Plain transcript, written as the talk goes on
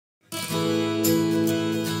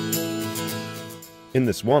In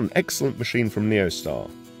this one excellent machine from Neostar,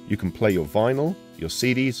 you can play your vinyl, your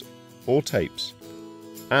CDs or tapes,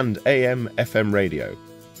 and AM, FM radio,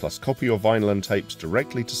 plus copy your vinyl and tapes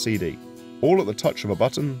directly to CD, all at the touch of a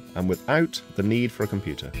button and without the need for a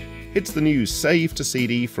computer. It's the new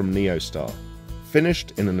Save-To-CD from Neostar.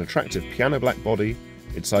 Finished in an attractive piano black body,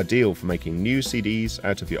 it's ideal for making new CDs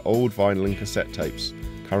out of your old vinyl and cassette tapes,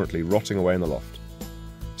 currently rotting away in the loft.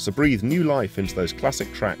 So breathe new life into those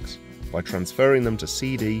classic tracks by transferring them to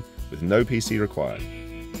CD with no PC required.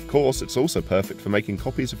 Of course, it's also perfect for making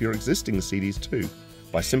copies of your existing CDs too,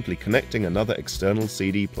 by simply connecting another external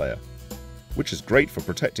CD player, which is great for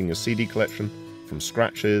protecting your CD collection from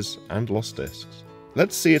scratches and lost discs.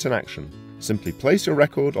 Let's see it in action. Simply place your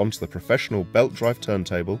record onto the professional belt drive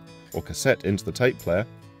turntable or cassette into the tape player,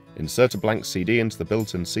 insert a blank CD into the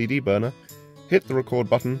built-in CD burner, hit the record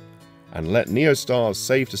button, and let Neostar's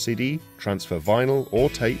Save-To-CD transfer vinyl or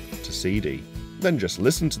tape to CD. Then just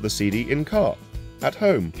listen to the CD in car, at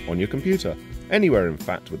home, on your computer, anywhere in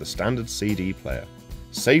fact with a standard CD player.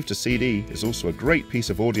 Save-To-CD is also a great piece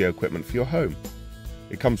of audio equipment for your home.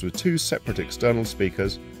 It comes with 2 separate external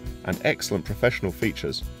speakers and excellent professional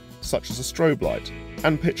features such as a strobe light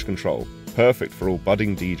and pitch control, perfect for all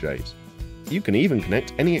budding DJs. You can even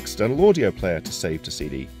connect any external audio player to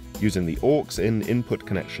Save-To-CD using the Aux-in input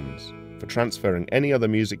connections for transferring any other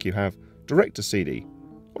music you have direct to CD,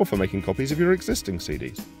 or for making copies of your existing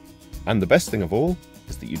CDs. And the best thing of all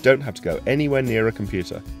is that you don't have to go anywhere near a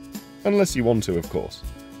computer, unless you want to of course,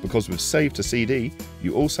 because with Save-To-CD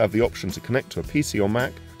you also have the option to connect to a PC or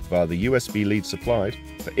Mac via the USB lead supplied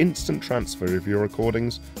for instant transfer of your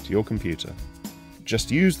recordings to your computer.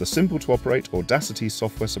 Just use the simple to operate Audacity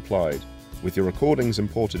software supplied, with your recordings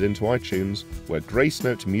imported into iTunes, where Grace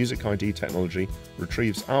Note Music ID technology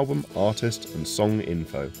retrieves album, artist and song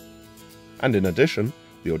info. And in addition,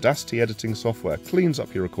 the Audacity editing software cleans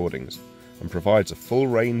up your recordings and provides a full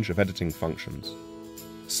range of editing functions.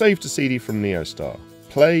 Save-To-CD from Neostar.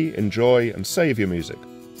 Play, enjoy and save your music,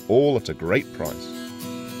 all at a great price.